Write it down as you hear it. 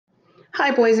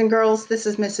Hi, boys and girls. This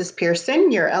is Mrs.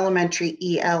 Pearson, your elementary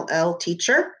ELL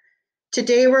teacher.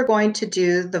 Today we're going to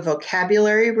do the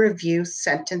vocabulary review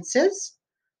sentences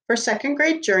for second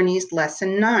grade Journeys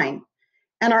Lesson 9.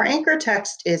 And our anchor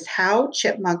text is How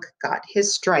Chipmunk Got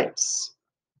His Stripes.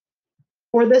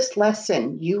 For this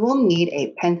lesson, you will need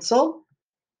a pencil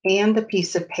and a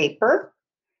piece of paper,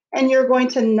 and you're going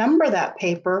to number that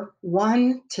paper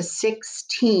 1 to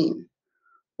 16.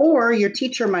 Or your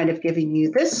teacher might have given you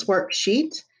this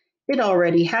worksheet. It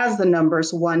already has the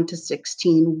numbers 1 to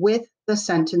 16 with the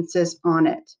sentences on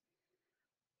it.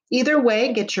 Either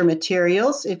way, get your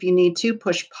materials. If you need to,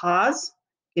 push pause,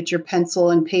 get your pencil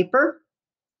and paper,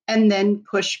 and then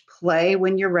push play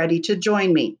when you're ready to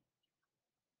join me.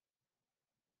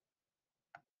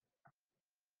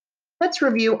 Let's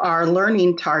review our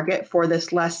learning target for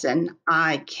this lesson.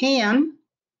 I can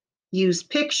use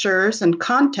pictures and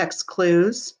context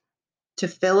clues to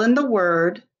fill in the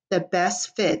word that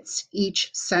best fits each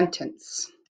sentence.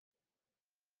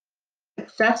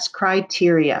 Success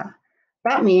criteria.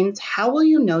 That means how will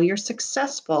you know you're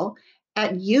successful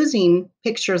at using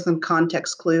pictures and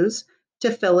context clues to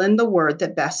fill in the word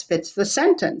that best fits the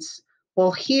sentence?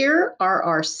 Well, here are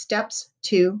our steps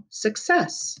to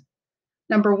success.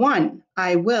 Number 1,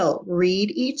 I will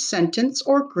read each sentence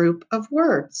or group of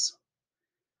words.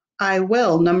 I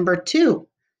will. Number 2,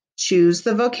 choose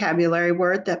the vocabulary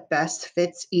word that best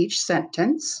fits each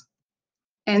sentence.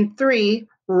 And 3,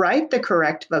 write the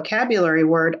correct vocabulary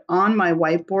word on my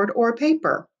whiteboard or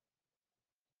paper.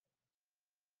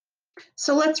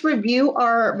 So let's review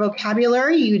our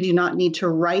vocabulary. You do not need to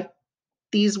write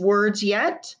these words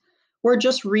yet. We're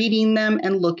just reading them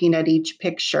and looking at each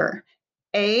picture.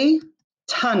 A,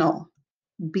 tunnel.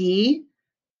 B,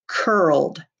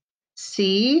 curled.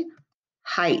 C,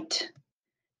 height.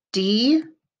 D,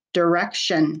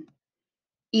 direction.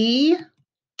 E,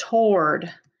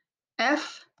 toward.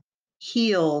 F,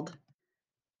 healed.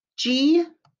 G,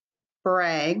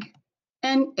 brag.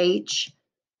 And H,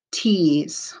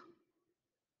 tease.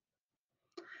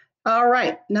 All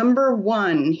right, number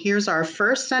 1, here's our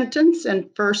first sentence and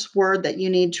first word that you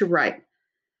need to write.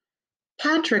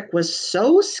 Patrick was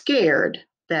so scared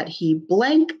that he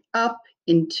blanked up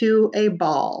into a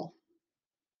ball.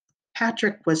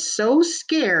 Patrick was so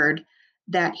scared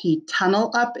that he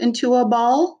tunneled up into a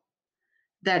ball,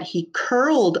 that he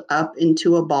curled up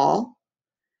into a ball,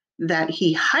 that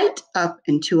he height up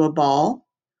into a ball,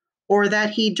 or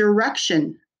that he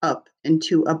direction up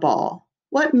into a ball.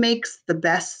 What makes the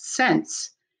best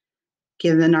sense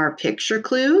given our picture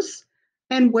clues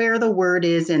and where the word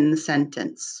is in the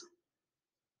sentence?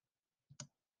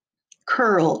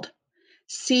 Curled.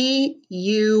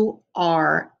 C-U-R-L-E-D.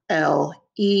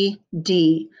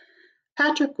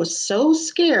 Patrick was so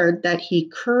scared that he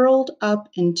curled up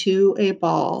into a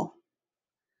ball.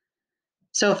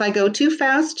 So if I go too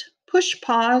fast, push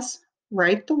pause,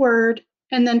 write the word,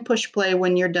 and then push play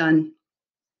when you're done.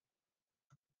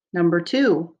 Number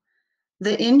 2,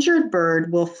 the injured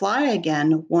bird will fly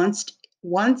again once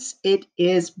it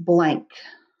is blank.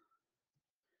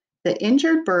 The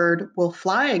injured bird will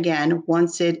fly again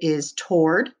once it is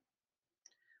toward,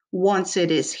 once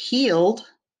it is healed,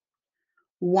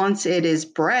 once it is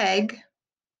brag,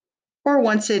 or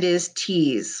once it is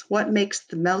tease. What makes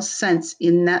the most sense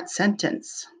in that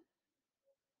sentence?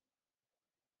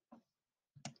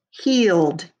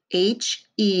 Healed,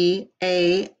 H-E-A-L-E-D.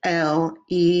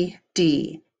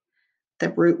 The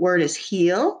root word is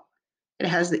heal. It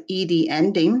has the ed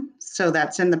ending, so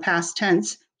that's in the past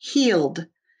tense. Healed.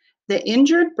 The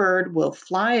injured bird will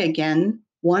fly again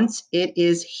once it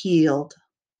is healed.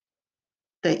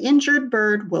 The injured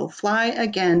bird will fly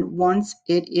again once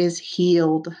it is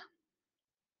healed.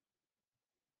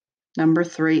 Number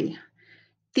 3,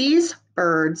 these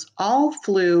birds all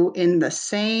flew in the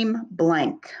same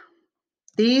blank.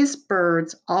 These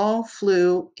birds all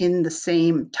flew in the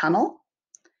same tunnel.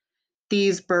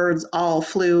 These birds all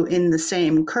flew in the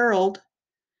same curled.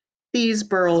 These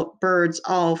birds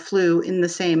all flew in the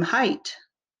same height.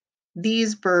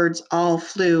 These birds all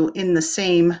flew in the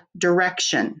same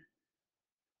direction.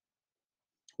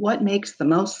 What makes the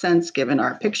most sense given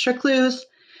our picture clues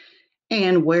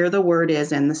and where the word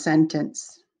is in the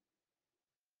sentence?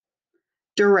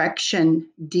 Direction,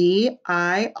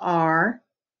 D-I-R-E-C-T-I-O-N.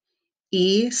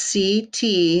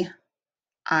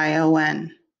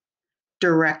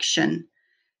 Direction.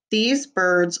 These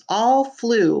birds all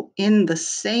flew in the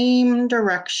same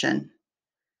direction.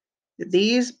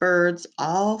 These birds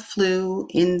all flew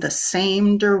in the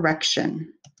same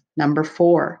direction. Number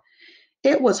 4,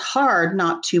 it was hard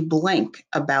not to blink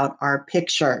about our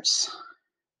pictures.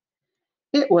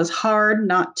 It was hard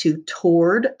not to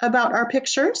toward about our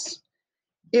pictures.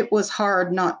 It was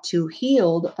hard not to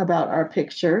healed about our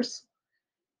pictures.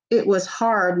 It was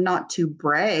hard not to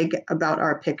brag about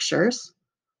our pictures.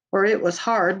 Or it was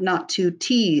hard not to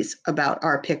tease about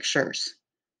our pictures.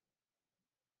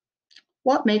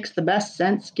 What makes the best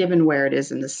sense given where it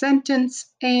is in the sentence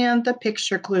and the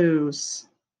picture clues?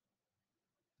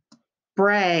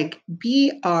 Brag,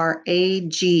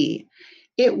 B-R-A-G.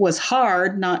 It was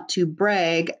hard not to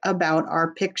brag about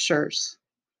our pictures.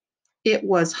 It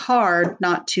was hard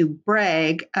not to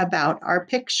brag about our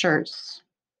pictures.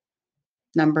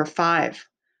 Number 5.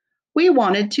 We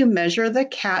wanted to measure the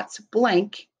cat's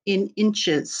blank in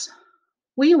inches.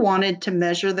 We wanted to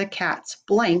measure the cat's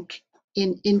blank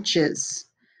in inches.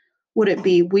 Would it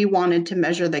be we wanted to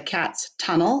measure the cat's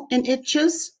tunnel in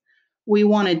inches? We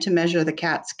wanted to measure the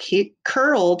cat's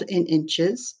curled in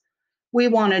inches. We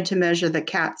wanted to measure the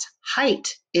cat's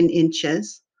height in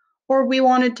inches. Or we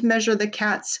wanted to measure the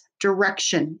cat's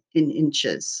direction in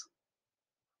inches.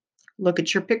 Look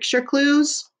at your picture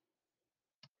clues.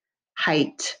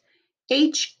 Height.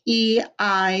 H-E-I-G-H-T.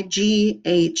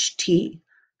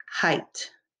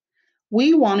 Height.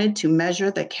 We wanted to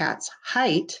measure the cat's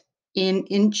height in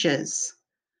inches.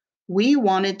 We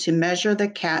wanted to measure the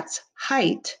cat's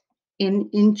height in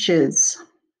inches.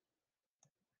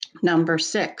 Number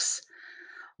 6.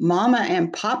 Mama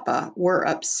and Papa were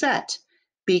upset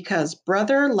because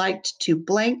brother liked to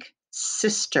blank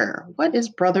sister. What is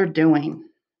brother doing?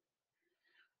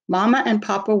 Mama and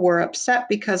Papa were upset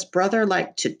because brother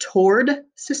liked to toward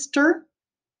sister,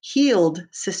 healed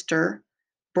sister,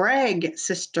 brag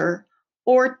sister,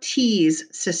 or tease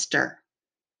sister.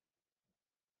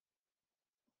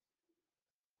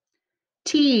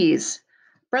 Tease.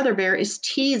 Brother Bear is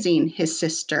teasing his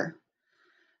sister.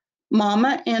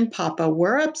 Mama and Papa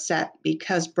were upset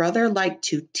because brother liked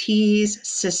to tease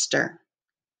sister.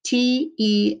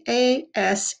 T-E-A-S-E.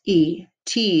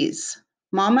 Tease.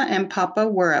 Mama and Papa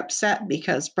were upset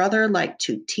because brother liked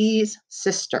to tease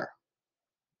sister.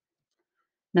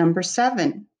 Number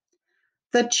 7.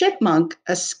 The chipmunk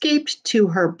escaped to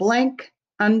her blank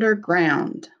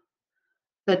underground.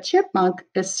 The chipmunk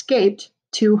escaped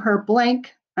to her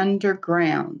blank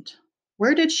underground.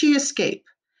 Where did she escape?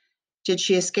 Did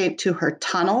she escape to her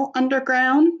tunnel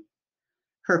underground,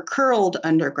 her curled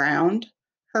underground,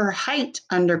 her height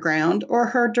underground, or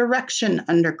her direction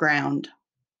underground?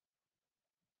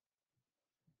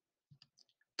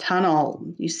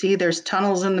 Tunnel. You see there's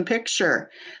tunnels in the picture.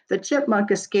 The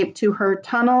chipmunk escaped to her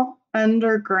tunnel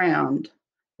underground.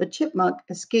 The chipmunk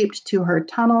escaped to her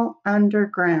tunnel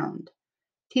underground.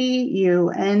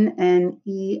 T-U-N-N-E-L.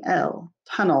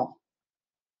 Tunnel.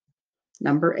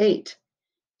 Number 8.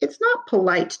 It's not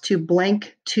polite to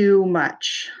blank too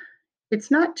much. It's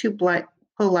not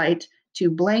polite to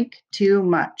blank too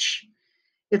much.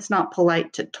 It's not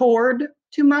polite to toward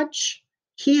too much,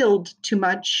 healed too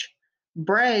much,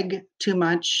 brag too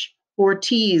much, or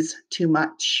tease too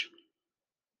much.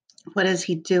 What is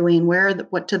he doing?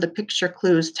 What do the picture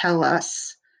clues tell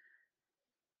us?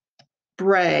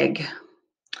 Brag.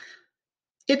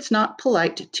 It's not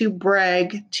polite to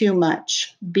brag too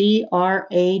much.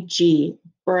 B-R-A-G.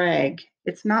 Brag.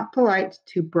 It's not polite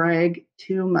to brag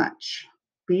too much.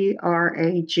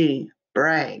 B-R-A-G.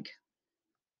 Brag.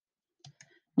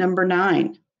 Number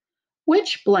 9.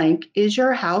 Which blank is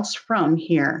your house from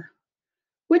here?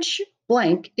 Which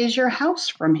blank is your house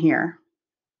from here?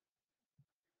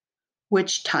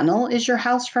 Which tunnel is your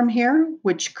house from here?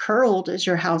 Which curled is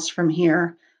your house from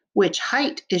here? Which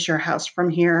height is your house from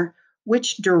here?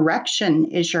 Which direction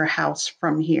is your house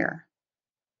from here?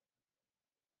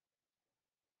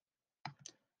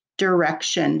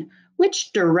 Direction.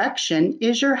 Which direction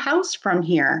is your house from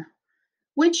here?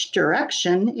 Which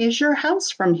direction is your house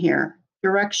from here?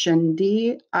 Direction.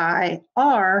 D-I-R-E-C-T-I-O-N.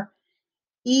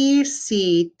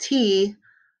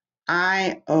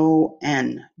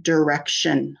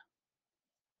 Direction.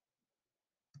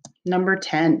 Number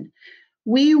 10.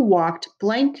 We walked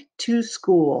blank to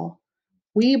school.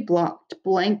 We walked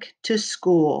blank to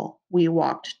school. We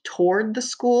walked toward the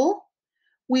school.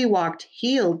 We walked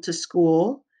healed to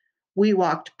school. We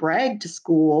walked brag to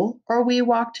school. Or we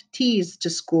walked tease to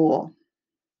school.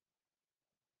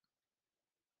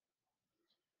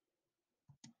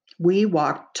 We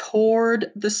walked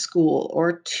toward the school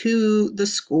or to the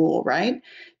school, right?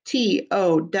 T-O-W-A-R-D,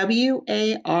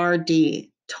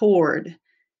 toward.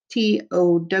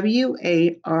 T-O-W-A-R-D,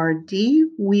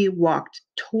 we walked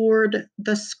toward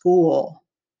the school.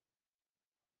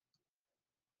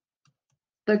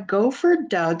 The gopher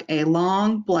dug a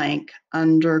long blank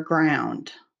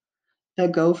underground. The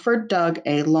gopher dug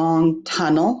a long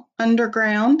tunnel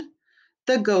underground.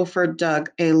 The gopher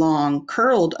dug a long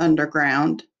curled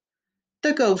underground.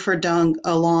 The gopher dug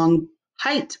a long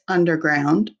height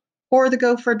underground, or the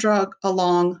gopher dug a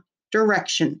long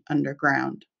direction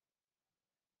underground.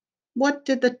 What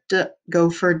did the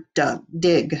gopher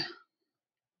dig?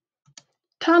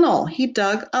 Tunnel.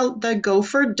 The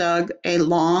gopher dug a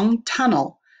long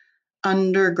tunnel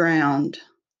underground.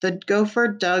 The gopher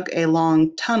dug a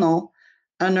long tunnel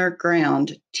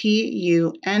underground.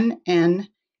 Tunnel.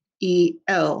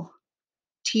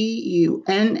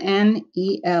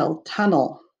 Tunnel.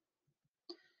 Tunnel.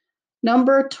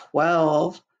 Number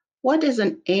 12. What is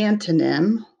an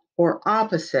antonym or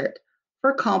opposite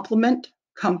for compliment,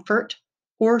 comfort,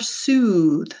 or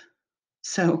soothe?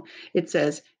 So it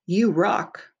says, you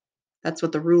rock. That's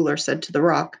what the ruler said to the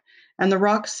rock. And the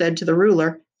rock said to the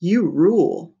ruler, you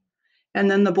rule. And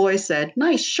then the boy said,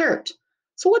 nice shirt.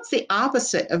 So what's the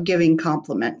opposite of giving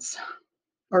compliments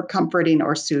or comforting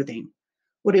or soothing?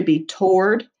 Would it be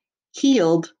toward,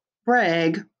 healed,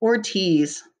 brag, or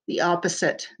tease? The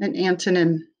opposite, an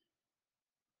antonym.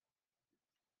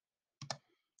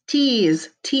 Tease,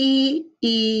 T-E-A-S-E.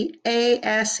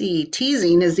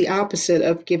 Teasing is the opposite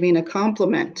of giving a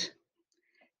compliment.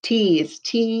 Tease,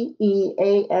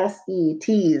 T-E-A-S-E,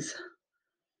 tease,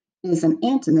 is an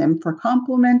antonym for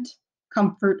compliment,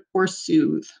 comfort, or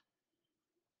soothe.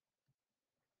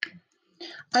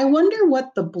 I wonder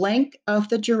what the blank of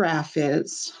the giraffe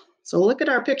is. So look at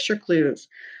our picture clues.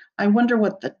 I wonder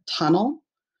what the tunnel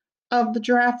of the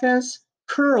giraffe is,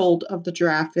 curled of the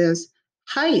giraffe is,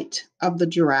 height of the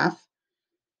giraffe,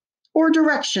 or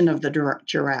direction of the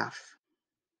giraffe.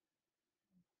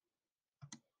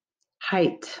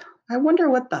 Height. I wonder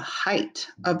what the height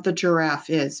of the giraffe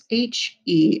is.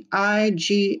 H-E-I-G-H-T.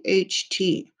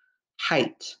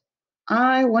 Height.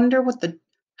 I wonder what the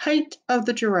height of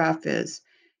the giraffe is.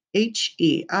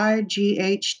 H-E-I-G-H-T.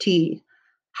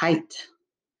 Height.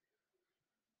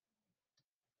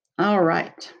 All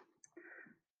right.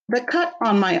 The cut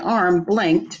on my arm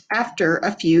blinked after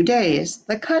a few days.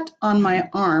 The cut on my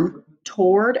arm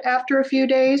toured after a few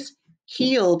days,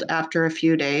 healed after a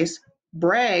few days,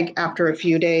 brag after a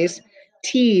few days,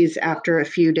 tease after a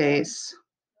few days.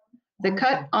 The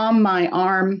cut on my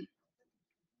arm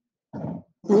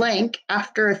blank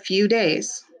after a few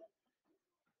days.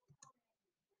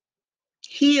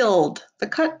 Healed. The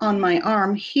cut on my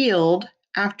arm healed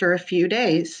after a few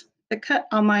days. The cut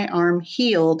on my arm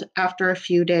healed after a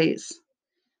few days.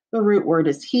 The root word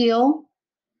is heal,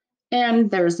 and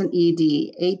there's an ED,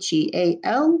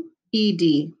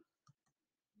 H-E-A-L-E-D.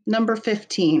 Number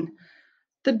 15,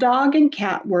 the dog and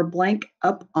cat were blank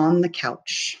up on the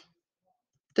couch.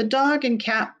 The dog and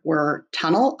cat were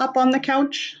tunnel up on the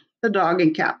couch. The dog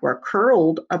and cat were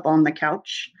curled up on the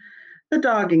couch. The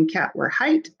dog and cat were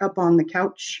height up on the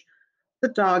couch. The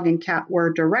dog and cat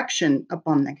were direction up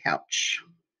on the couch.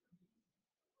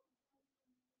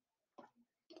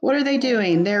 What are they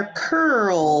doing? They're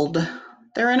curled.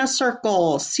 They're in a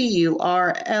circle,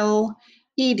 C-U-R-L-E-D,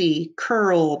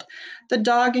 curled. The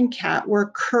dog and cat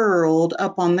were curled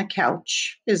up on the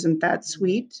couch. Isn't that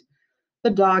sweet?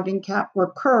 The dog and cat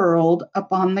were curled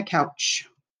up on the couch.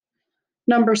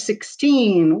 Number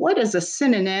 16, what is a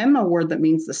synonym, a word that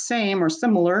means the same or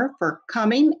similar, for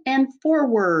coming and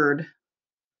forward?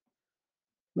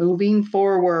 Moving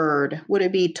forward. Would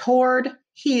it be toward,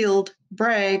 healed,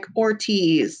 brag, or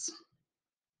tease?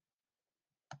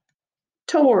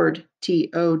 Toward,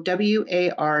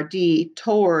 T-O-W-A-R-D,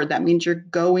 toward. That means you're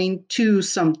going to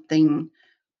something.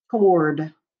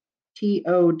 Toward,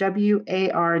 T-O-W-A-R-D.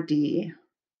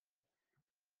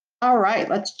 All right,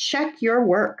 let's check your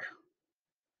work.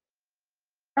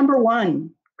 Number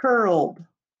 1, curled.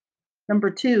 Number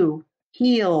 2,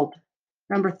 healed.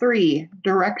 Number 3,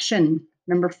 direction.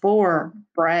 Number 4,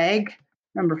 brag.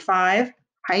 Number 5,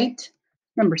 height.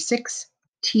 Number 6,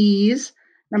 tease.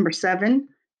 Number 7,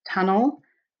 tunnel.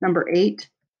 Number 8,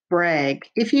 brag.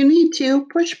 If you need to,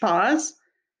 push pause.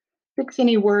 Fix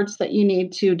any words that you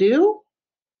need to do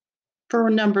for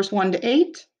numbers 1 to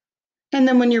 8. And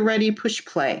then when you're ready, push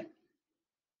play.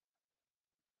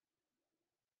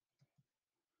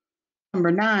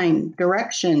 Number 9,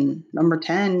 direction. Number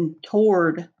 10,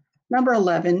 toward. Number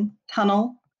 11,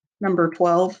 tunnel. Number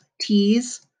 12,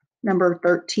 tease. Number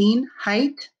 13,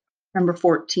 height. Number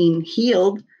 14,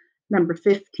 healed. Number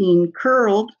 15,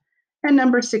 curled. And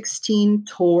number 16,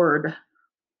 toward.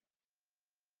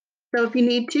 So if you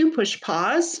need to, push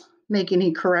pause, make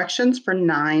any corrections for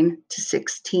 9 to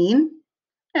 16.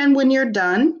 And when you're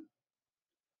done,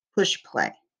 push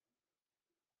play.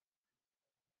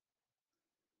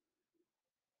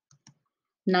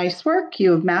 Nice work.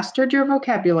 You have mastered your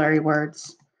vocabulary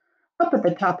words. Up at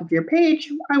the top of your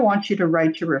page, I want you to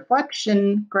write your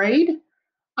reflection grade.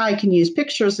 I can use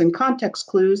pictures and context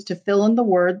clues to fill in the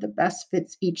word that best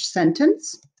fits each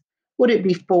sentence. Would it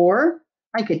be 4?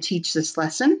 I could teach this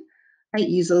lesson. I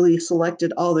easily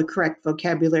selected all the correct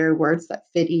vocabulary words that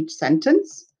fit each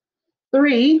sentence.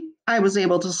 3, I was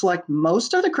able to select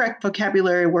most of the correct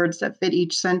vocabulary words that fit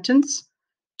each sentence.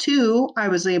 2, I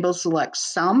was able to select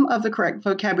some of the correct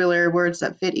vocabulary words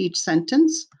that fit each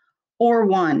sentence. Or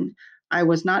 1, I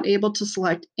was not able to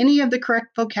select any of the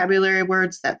correct vocabulary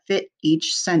words that fit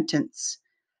each sentence.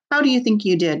 How do you think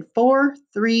you did? 4,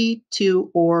 3,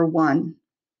 2, or 1?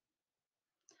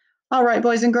 All right,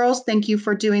 boys and girls, thank you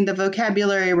for doing the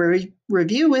vocabulary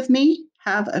review with me.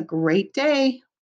 Have a great day.